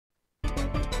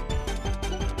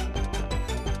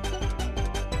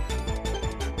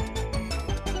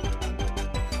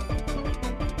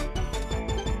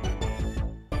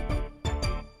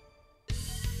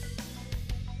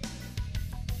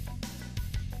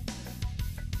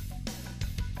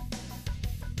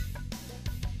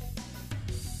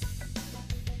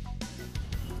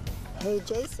Hey,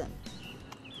 Jason,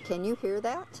 can you hear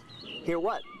that? Hear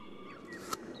what?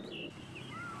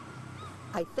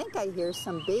 I think I hear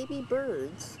some baby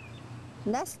birds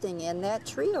nesting in that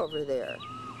tree over there.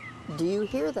 Do you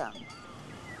hear them?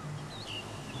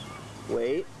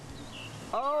 Wait.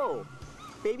 Oh,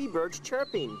 baby birds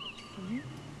chirping.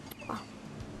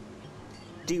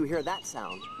 Do you hear that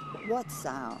sound? What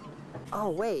sound?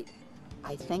 Oh, wait,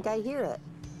 I think I hear it.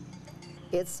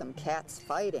 It's some cats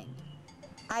fighting.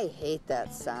 I hate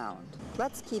that sound.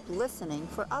 Let's keep listening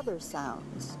for other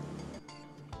sounds.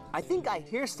 I think I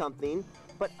hear something,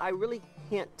 but I really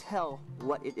can't tell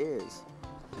what it is.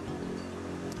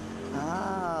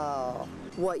 Oh,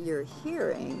 what you're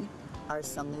hearing are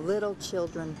some little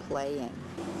children playing.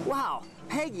 Wow,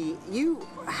 Peggy, you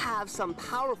have some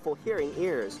powerful hearing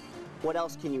ears. What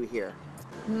else can you hear?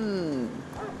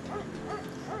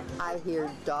 I hear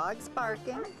dogs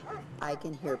barking. I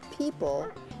can hear people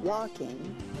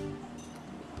walking.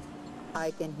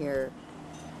 I can hear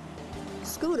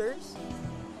scooters.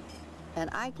 And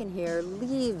I can hear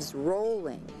leaves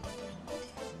rolling.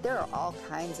 There are all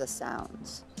kinds of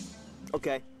sounds.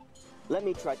 Okay, let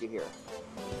me try to hear.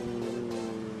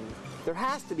 There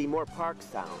has to be more park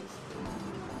sounds.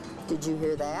 Did you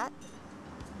hear that?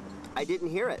 I didn't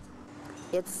hear it.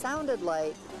 It sounded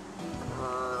like...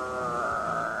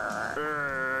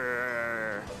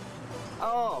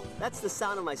 Oh, that's the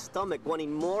sound of my stomach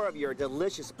wanting more of your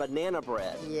delicious banana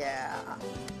bread. Yeah.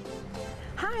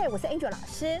 嗨，我是 Angel 老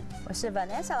师，我是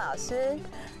Vanessa 老师，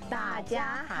大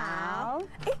家好。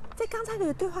哎，在刚才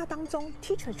的对话当中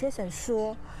 ，Teacher Jason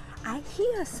说 "I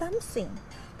hear something"，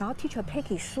 然后 Teacher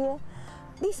Peggy 说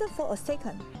 "Listen for a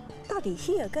second"。到底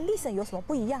hear 跟 listen 有什么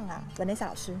不一样啊 ？Vanessa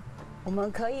老师，我们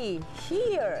可以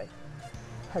hear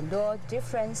很多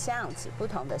different sounds 不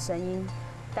同的声音，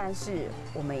但是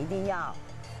我们一定要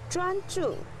专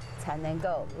注才能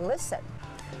够 listen。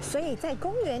所以在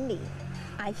公园里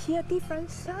I hear different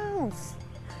sounds。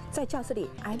在教室里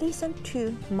I listen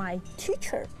to my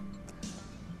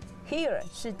teacher。Hear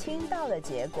是听到的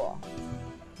结果，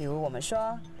比如我们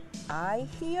说 I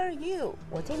hear you，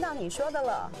 我听到你说的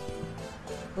了。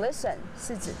Listen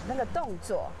是指那个动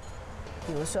作，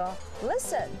比如说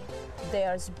Listen,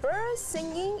 there's birds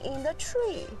singing in the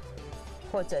tree，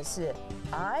 或者是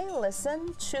I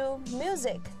listen to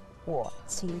music， 我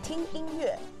倾听音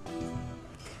乐。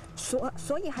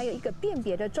所以还有一个辨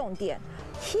别的重点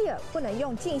 ，hear 不能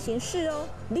用进行式哦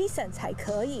 ，listen 才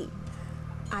可以。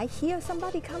I hear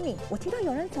somebody coming， 我听到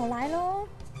有人走来喽。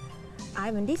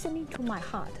I'm listening to my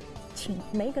heart， 请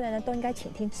每一个人呢都应该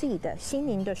倾听自己的心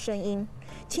灵的声音，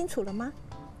清楚了吗？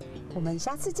我们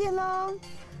下次见喽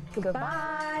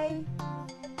 ，Goodbye。